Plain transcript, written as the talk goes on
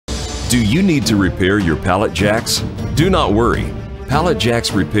Do you need to repair your pallet jacks? Do not worry. Pallet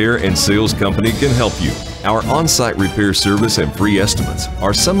Jacks Repair and Sales Company can help you. Our on-site repair service and free estimates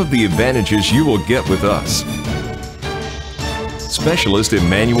are some of the advantages you will get with us. Specialist in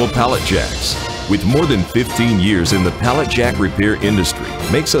manual pallet jacks. With more than 15 years in the pallet jack repair industry,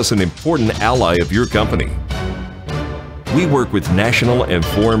 makes us an important ally of your company. We work with national and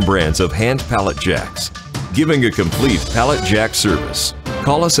foreign brands of hand pallet jacks, giving a complete pallet jack service.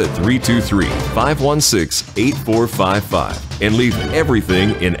 Call us at 323-516-8455 and leave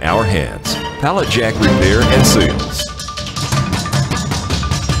everything in our hands. Pallet Jack Repair and Sales.